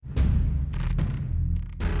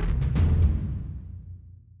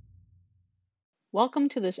Welcome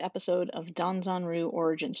to this episode of Danzanryu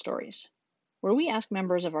Origin Stories, where we ask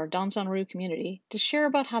members of our Danzanryu community to share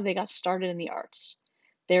about how they got started in the arts,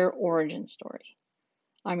 their origin story.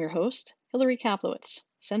 I'm your host, Hillary Kaplowitz,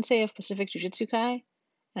 Sensei of Pacific Jiu-Jitsu Kai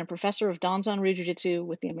and a professor of Danzanryu Jiu-Jitsu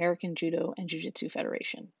with the American Judo and Jiu-Jitsu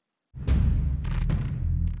Federation.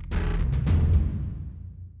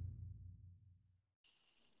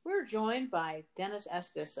 We're joined by Dennis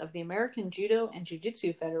Estes of the American Judo and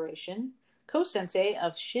Jiu-Jitsu Federation, Co-Sensei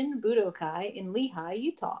of Shin Budo Kai in Lehi,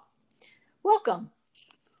 Utah. Welcome.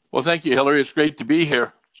 Well, thank you, Hillary. It's great to be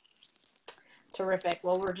here. Terrific.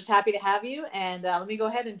 Well, we're just happy to have you. And let me go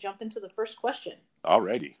ahead and jump into the first question.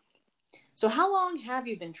 Alrighty. So how long have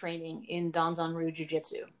you been training in Danzanryu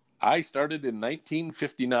Jiu-Jitsu? I started in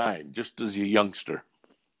 1959, just as a youngster.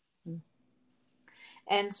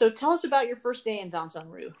 And so tell us about your first day in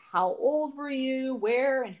Danzanryu. How old were you?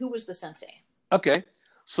 Where? And who was the sensei? Okay.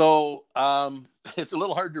 So it's a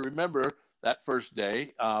little hard to remember that first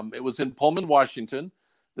day. It was in Pullman, Washington.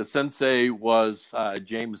 The sensei was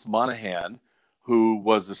James Monahan, who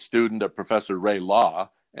was a student of Professor Ray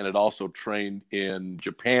Law and had also trained in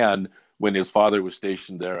Japan when his father was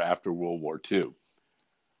stationed there after World War II.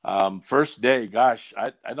 First day, gosh,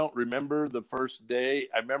 I don't remember the first day.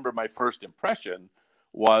 I remember my first impression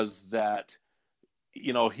was that,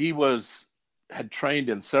 you know, he had trained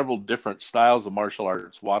in several different styles of martial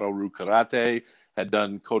arts. Wado-ryu karate, had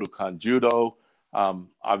done Kodokan Judo,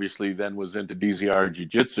 obviously then was into DZR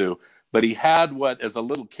Jiu-Jitsu. But he had what, as a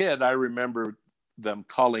little kid, I remember them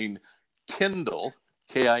calling Kindle,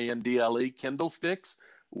 Kindle, Kindle sticks,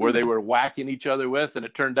 where they were whacking each other with. And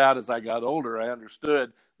it turned out as I got older, I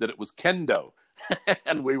understood that it was kendo.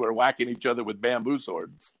 And we were whacking each other with bamboo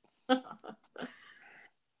swords.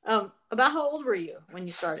 About how old were you when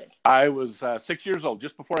you started? I was 6 years old,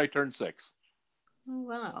 just before I turned 6. Oh,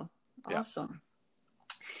 wow. Awesome.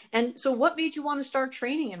 Yeah. And so what made you want to start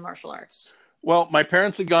training in martial arts? Well, my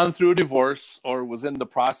parents had gone through a divorce or was in the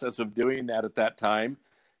process of doing that at that time.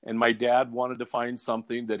 And my dad wanted to find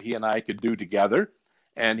something that he and I could do together.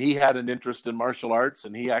 And he had an interest in martial arts,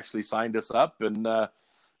 and he actually signed us up. And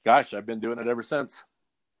gosh, I've been doing it ever since.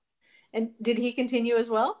 And did he continue as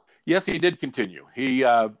well? Yes, he did continue. He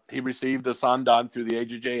received a Sandan through the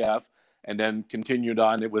AJJF and then continued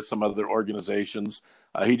on it with some other organizations.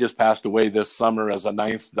 He just passed away this summer as a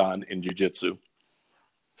 9th Dan in Jiu-Jitsu.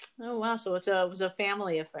 Oh, wow. So it was a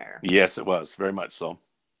family affair. Yes, it was. Very much so.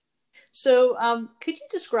 So could you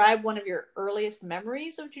describe one of your earliest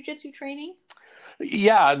memories of Jiu-Jitsu training?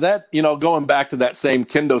 Yeah, that, you know, going back to that same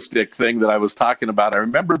kendo stick thing that I was talking about, I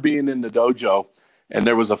remember being in the dojo. And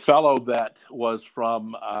there was a fellow that was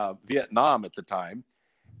from Vietnam at the time.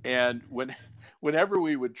 And whenever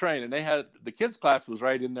we would train, and the kids class was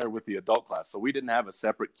right in there with the adult class. So we didn't have a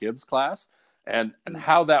separate kids class. And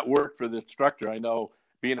how that worked for the instructor, I know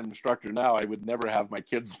being an instructor now, I would never have my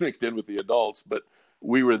kids mixed in with the adults, but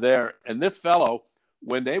we were there. And this fellow,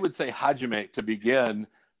 when they would say hajime to begin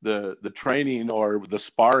the training or the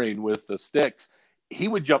sparring with the sticks, he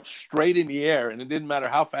would jump straight in the air. And it didn't matter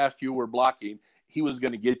how fast you were blocking, he was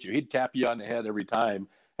going to get you. He'd tap you on the head every time.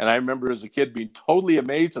 And I remember as a kid being totally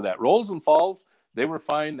amazed at that. Rolls and falls, they were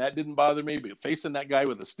fine. That didn't bother me. But facing that guy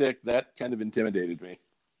with a stick, that kind of intimidated me.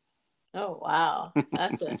 Oh, wow.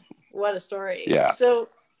 What a story. Yeah. So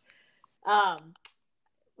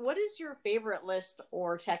what is your favorite list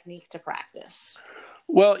or technique to practice?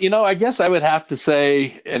 Well, you know, I guess I would have to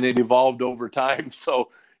say, and it evolved over time. So,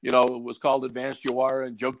 you know, it was called Advanced Yawara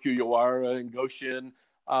and Jokyu Yawara and Goshin.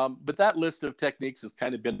 But that list of techniques has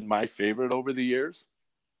kind of been my favorite over the years.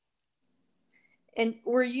 And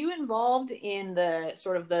were you involved in the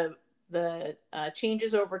sort of the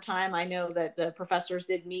changes over time? I know that the professors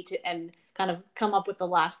did meet and kind of come up with the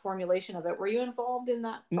last formulation of it. Were you involved in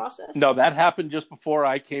that process? No, that happened just before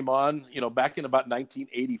I came on, you know, back in about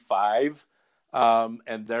 1985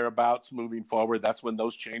 and thereabouts moving forward. That's when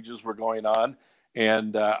those changes were going on.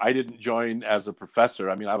 And I didn't join as a professor.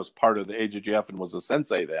 I mean, I was part of the AJJF and was a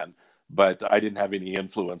sensei then, but I didn't have any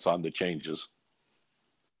influence on the changes.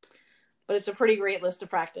 But it's a pretty great list to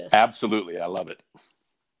practice. Absolutely. I love it.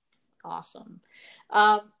 Awesome.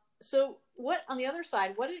 So what, on the other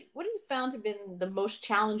side, what have you found to have been the most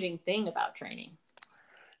challenging thing about training?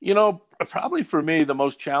 You know, probably for me, the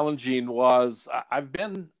most challenging was I've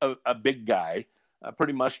been a big guy,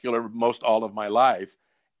 pretty muscular most all of my life.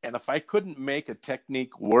 And if I couldn't make a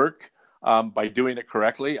technique work by doing it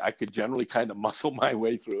correctly, I could generally kind of muscle my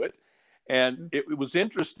way through it. And it was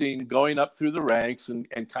interesting going up through the ranks and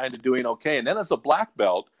kind of doing okay. And then as a black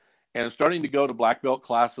belt and starting to go to black belt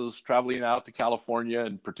classes, traveling out to California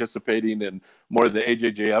and participating in more of the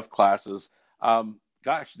AJJF classes,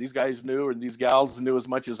 gosh, these guys knew, or these gals knew as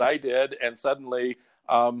much as I did. And suddenly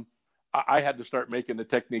I had to start making the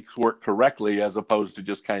techniques work correctly as opposed to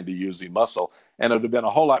just kind of using muscle. And it would have been a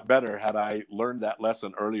whole lot better had I learned that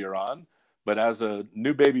lesson earlier on. But as a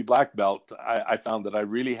new baby black belt, I found that I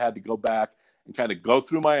really had to go back and kind of go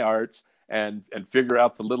through my arts and figure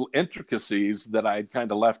out the little intricacies that I'd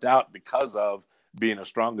kind of left out because of being as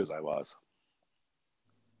strong as I was.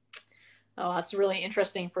 Oh, that's a really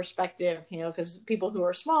interesting perspective, because people who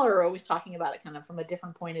are smaller are always talking about it kind of from a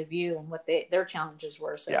different point of view and what their challenges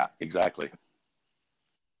were. So. Yeah, exactly.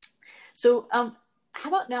 So how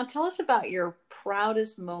about now, tell us about your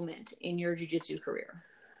proudest moment in your jiu-jitsu career.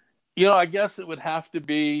 I guess it would have to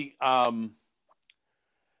be, I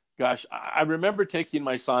remember taking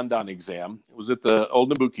my Sandan exam. It was at the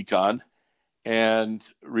old Nabucco-Con, and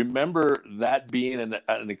remember that being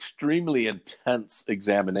an extremely intense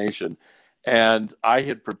examination. And I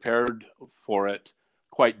had prepared for it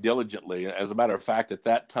quite diligently. As a matter of fact, at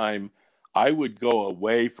that time, I would go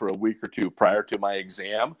away for a week or two prior to my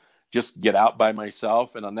exam, just get out by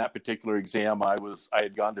myself. And on that particular exam, I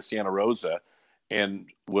had gone to Santa Rosa and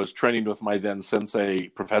was training with my then sensei,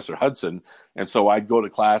 Professor Hudson. And so I'd go to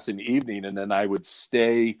class in the evening, and then I would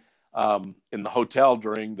stay in the hotel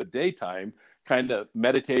during the daytime, kind of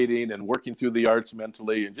meditating and working through the arts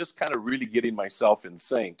mentally and just kind of really getting myself in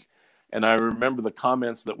sync. And I remember the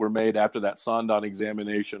comments that were made after that Sandan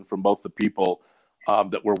examination from both the people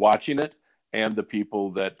that were watching it and the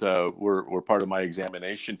people that were part of my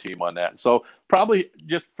examination team on that. So probably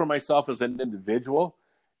just for myself as an individual,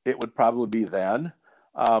 it would probably be then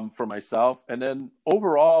for myself. And then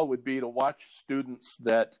overall would be to watch students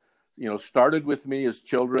that, started with me as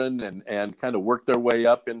children and kind of worked their way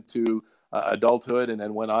up into adulthood and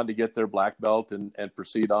then went on to get their black belt and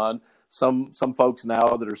proceed on. Some folks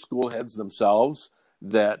now that are school heads themselves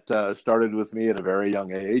that started with me at a very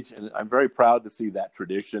young age. And I'm very proud to see that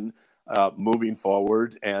tradition moving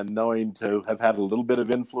forward and knowing to have had a little bit of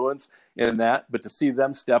influence in that, but to see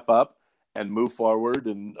them step up and move forward.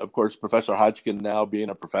 And of course, Professor Hodgkin now being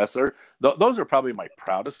a professor, those are probably my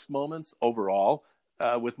proudest moments overall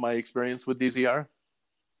with my experience with DZR.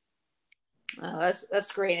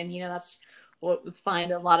 That's great. And, that's what we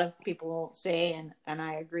find a lot of people say, and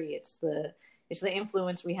I agree. It's the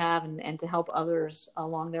influence we have and to help others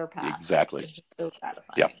along their path. Exactly. It's just so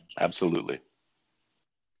gratifying. Yeah, absolutely.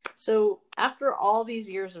 So after all these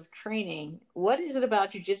years of training, what is it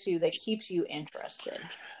about jiu-jitsu that keeps you interested?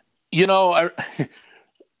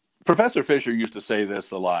 Professor Fisher used to say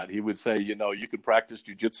this a lot. He would say, you can practice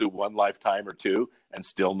jiu-jitsu one lifetime or two and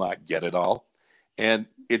still not get it all. And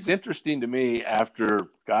it's interesting to me after,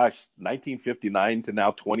 1959 to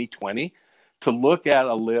now 2020, to look at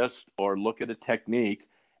a list or look at a technique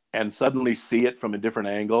and suddenly see it from a different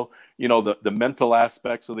angle. The mental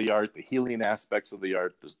aspects of the art, the healing aspects of the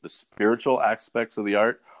art, the spiritual aspects of the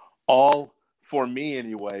art, all, for me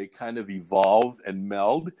anyway, kind of evolve and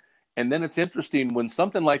meld. And then it's interesting when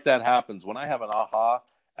something like that happens, when I have an aha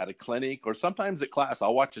at a clinic or sometimes at class,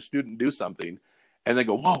 I'll watch a student do something and they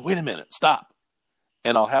go, whoa, wait a minute, stop.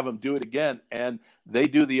 And I'll have them do it again. And they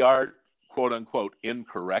do the art, quote unquote,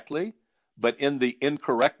 incorrectly. But in the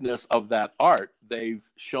incorrectness of that art, they've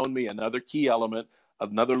shown me another key element,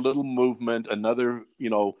 another little movement, another,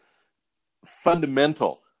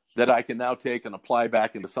 fundamental that I can now take and apply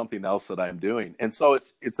back into something else that I'm doing. And so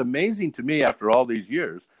it's amazing to me after all these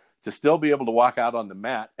years to still be able to walk out on the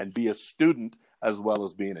mat and be a student as well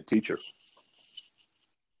as being a teacher.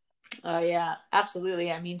 Yeah,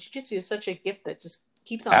 absolutely. I mean, jiu-jitsu is such a gift that just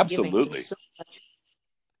keeps on absolutely giving so much.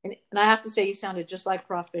 And I have to say, you sounded just like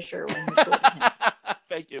Prof. Fisher when you spoke to him.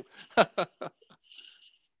 Thank you.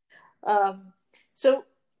 So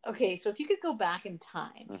if you could go back in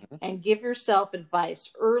time and give yourself advice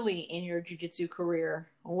early in your jiu-jitsu career,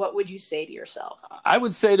 what would you say to yourself? I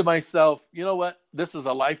would say to myself, you know what? This is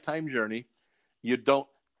a lifetime journey. You don't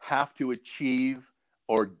have to achieve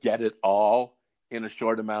or get it all in a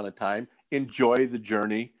short amount of time. Enjoy the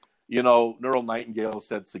journey. Neural Nightingale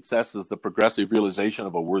said success is the progressive realization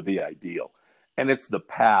of a worthy ideal. And it's the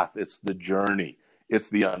path, it's the journey, it's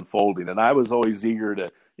the unfolding. And I was always eager to,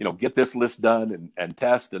 get this list done and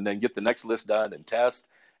test, and then get the next list done and test.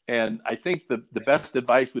 And I think the best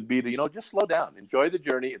advice would be to, just slow down, enjoy the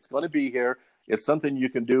journey. It's going to be here. It's something you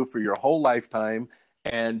can do for your whole lifetime,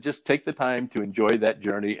 and just take the time to enjoy that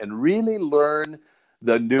journey and really learn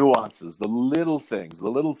the nuances, the little things, the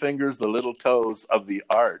little fingers, the little toes of the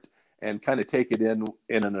art, and kind of take it in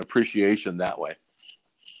an appreciation that way.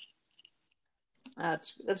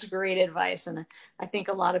 That's great advice, and I think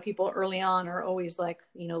a lot of people early on are always like,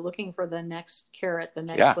 looking for the next carrot, the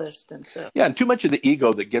next Yeah. list, and so Yeah, and too much of the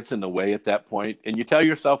ego that gets in the way at that point. And you tell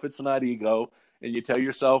yourself it's not ego, and you tell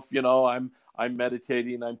yourself, I'm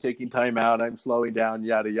meditating, I'm taking time out, I'm slowing down,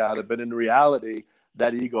 yada yada. But in reality,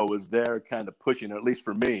 that ego was there, kind of pushing, or at least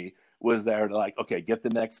for me, was there to like, okay, get the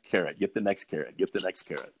next carrot, get the next carrot, get the next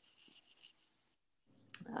carrot.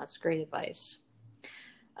 that's great advice.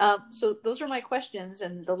 So those are my questions.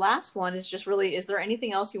 And the last one is just really, is there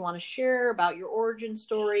anything else you want to share about your origin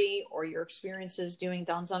story or your experiences doing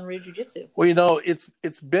Danzanryu Jiu-Jitsu? Well,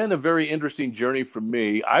 it's been a very interesting journey for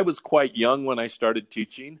me. I was quite young when I started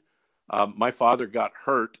teaching. My father got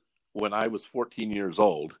hurt when I was 14 years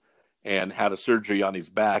old and had a surgery on his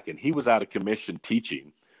back, and he was out of commission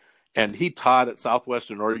teaching. And he taught at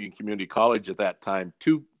Southwestern Oregon Community College at that time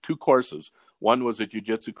two courses. One was a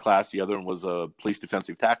jiu-jitsu class. The other one was a police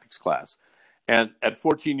defensive tactics class. And at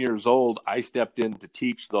 14 years old, I stepped in to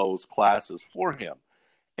teach those classes for him.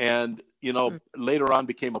 And, later on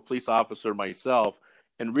became a police officer myself,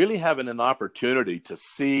 and really having an opportunity to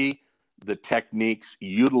see the techniques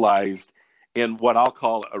utilized in what I'll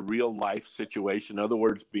call a real life situation. In other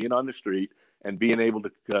words, being on the street and being able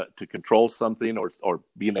to control something, or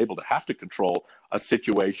being able to have to control a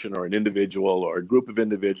situation or an individual or a group of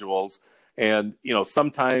individuals. And,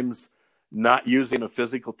 sometimes not using a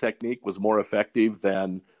physical technique was more effective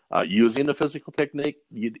than using a physical technique.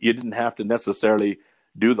 You didn't have to necessarily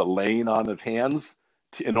do the laying on of hands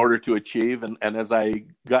in order to achieve. And as I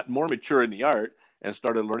got more mature in the art and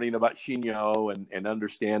started learning about Shinyo and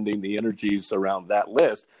understanding the energies around that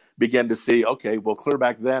list, began to see, okay, well, clear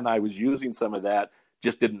back then I was using some of that,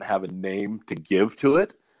 just didn't have a name to give to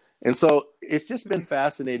it. And so it's just been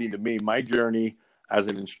fascinating to me, my journey as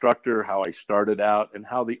an instructor, how I started out, and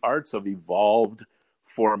how the arts have evolved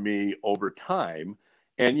for me over time.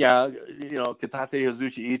 And yeah, Katate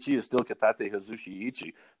Hazushi Ichi is still Katate Hazushi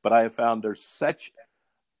Ichi, but I have found there's such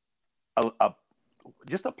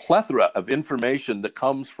just a plethora of information that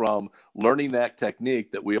comes from learning that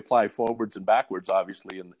technique that we apply forwards and backwards,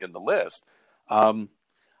 obviously, in the list.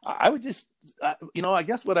 I would just, I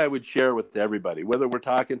guess what I would share with everybody, whether we're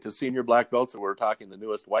talking to senior black belts or we're talking the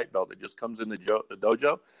newest white belt that just comes in the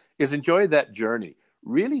dojo, is enjoy that journey.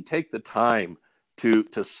 Really take the time to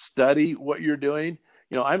study what you're doing.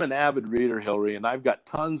 I'm an avid reader, Hillary, and I've got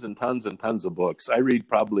tons and tons and tons of books. I read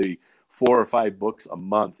probably 4 or 5 books a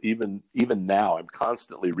month. Even now, I'm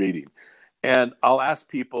constantly reading. And I'll ask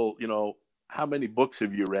people, how many books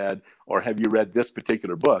have you read, or have you read this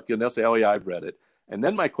particular book? And they'll say, oh yeah, I've read it. And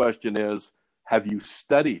then my question is, have you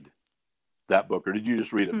studied that book, or did you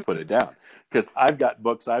just read it and put it down? Because I've got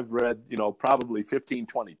books I've read, probably 15,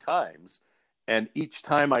 20 times. And each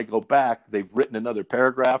time I go back, they've written another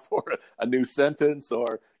paragraph or a new sentence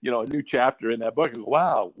or, a new chapter in that book.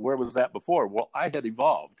 Wow, where was that before? Well, I had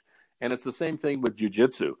evolved. And it's the same thing with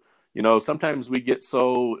jiu-jitsu. Sometimes we get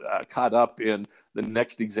so caught up in the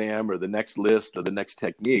next exam or the next list or the next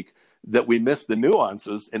technique that we miss the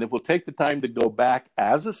nuances. And if we'll take the time to go back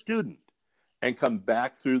as a student and come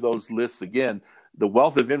back through those lists again, the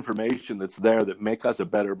wealth of information that's there that make us a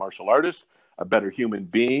better martial artist, a better human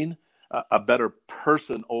being, a better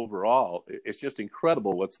person overall. It's just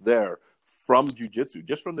incredible what's there from jiu-jitsu,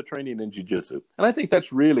 just from the training in jiu-jitsu. And I think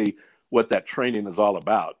that's really what that training is all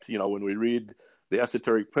about. When we read the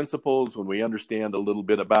esoteric principles, when we understand a little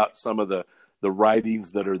bit about some of the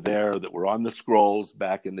writings that are there that were on the scrolls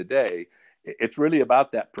back in the day, it's really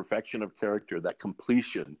about that perfection of character, that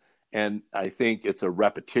completion. And I think it's a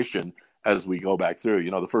repetition as we go back through.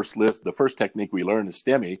 The first technique we learn is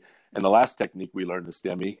STEMI, and the last technique we learn is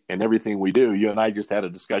STEMI, and everything we do, you and I just had a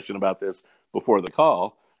discussion about this before the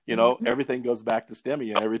call, everything goes back to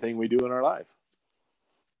STEMI and everything we do in our life.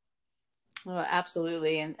 Oh,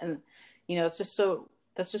 absolutely. And it's just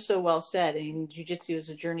that's just so well said. I mean, jiu-jitsu is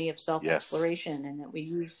a journey of self-exploration, and that we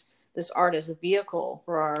use this art as a vehicle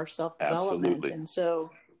for our self-development. Absolutely. And so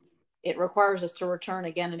it requires us to return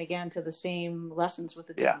again and again to the same lessons with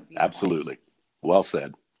the different viewpoints. Absolutely. Well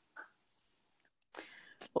said.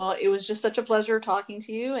 Well, it was just such a pleasure talking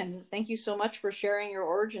to you, and thank you so much for sharing your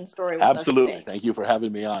origin story with Absolutely. us today. Thank you for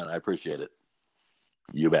having me on. I appreciate it.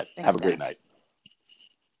 You bet. Thanks, Have a great night.